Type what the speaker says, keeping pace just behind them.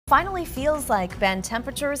finally feels like, Ben,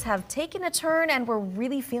 temperatures have taken a turn and we're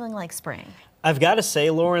really feeling like spring. I've got to say,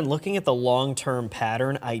 Lauren, looking at the long-term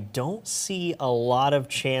pattern, I don't see a lot of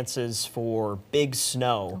chances for big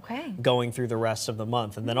snow going through the rest of the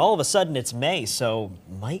month. And then all of a sudden it's May, so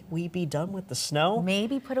might we be done with the snow?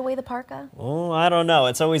 Maybe put away the parka? Oh, I don't know.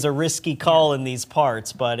 It's always a risky call in these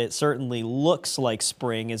parts, but it certainly looks like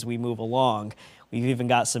spring as we move along. We've even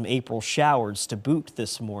got some April showers to boot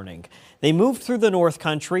this morning. They moved through the North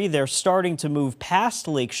Country. They're starting to move past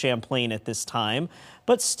Lake Champlain at this time,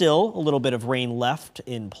 but still a little bit of rain left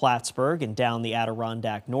in Plattsburgh and down the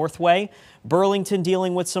Adirondack Northway. Burlington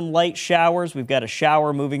dealing with some light showers. We've got a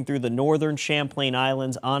shower moving through the northern Champlain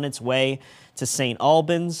Islands on its way to St.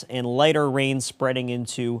 Albans, and lighter rain spreading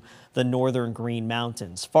into the northern Green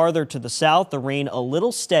Mountains. Farther to the south, the rain a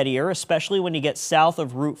little steadier, especially when you get south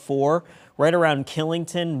of Route 4, right around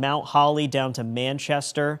Killington, Mount Holly, down to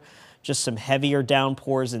Manchester. Just some heavier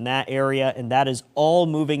downpours in that area, and that is all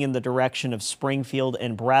moving in the direction of Springfield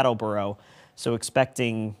and Brattleboro. So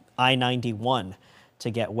expecting I-91 to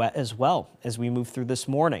get wet as well as we move through this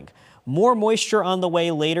morning. More moisture on the way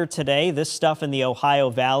later today. This stuff in the Ohio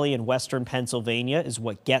Valley and western Pennsylvania is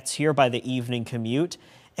what gets here by the evening commute.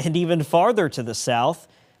 And even farther to the south,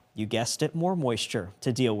 you guessed it, more moisture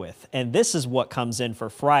to deal with. And this is what comes in for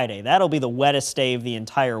Friday. That'll be the wettest day of the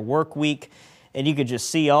entire work week. And you could just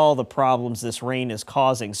see all the problems this rain is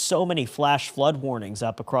causing. So many flash flood warnings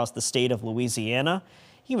up across the state of Louisiana.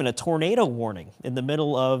 Even a tornado warning in the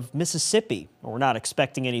middle of Mississippi. We're not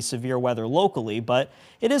expecting any severe weather locally, but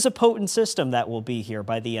it is a potent system that will be here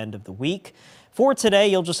by the end of the week. For today,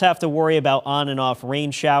 you'll just have to worry about on and off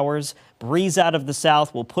rain showers. Breeze out of the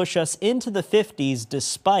south will push us into the 50s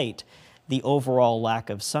despite the overall lack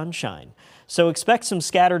of sunshine. So expect some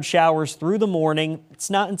scattered showers through the morning. It's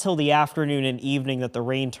not until the afternoon and evening that the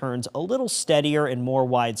rain turns a little steadier and more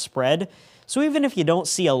widespread. So even if you don't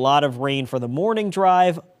see a lot of rain for the morning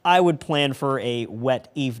drive, I would plan for a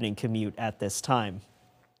wet evening commute at this time.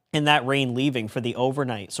 And that rain leaving for the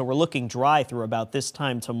overnight. So we're looking dry through about this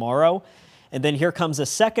time tomorrow. And then here comes a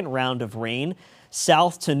second round of rain,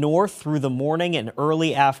 south to north through the morning and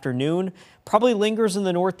early afternoon. Probably lingers in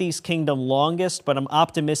the Northeast Kingdom longest, but I'm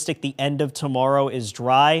optimistic the end of tomorrow is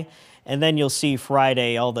dry. And then you'll see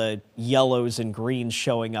Friday all the yellows and greens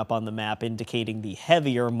showing up on the map, indicating the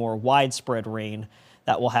heavier, more widespread rain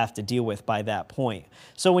that we'll have to deal with by that point.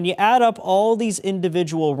 So when you add up all these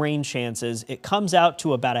individual rain chances, it comes out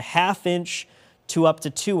to about a ½ inch to up to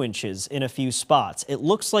 2 inches in a few spots. It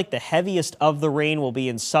looks like the heaviest of the rain will be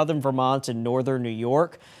in southern Vermont and northern New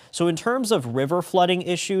York. So in terms of river flooding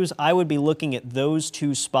issues, I would be looking at those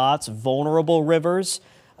two spots, vulnerable rivers.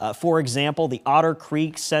 For example, the Otter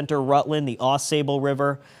Creek, Center Rutland, the Ausable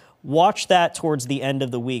River. Watch that towards the end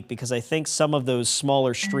of the week because I think some of those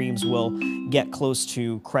smaller streams will get close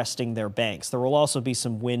to cresting their banks. There will also be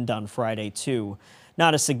some wind on Friday too.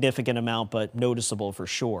 Not a significant amount, but noticeable for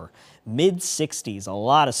sure. Mid-60s, a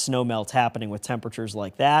lot of snow melt happening with temperatures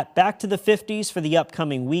like that. Back to the 50s for the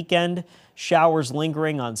upcoming weekend. Showers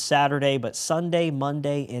lingering on Saturday, but Sunday,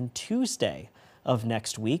 Monday, and Tuesday of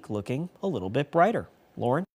next week looking a little bit brighter. Lauren?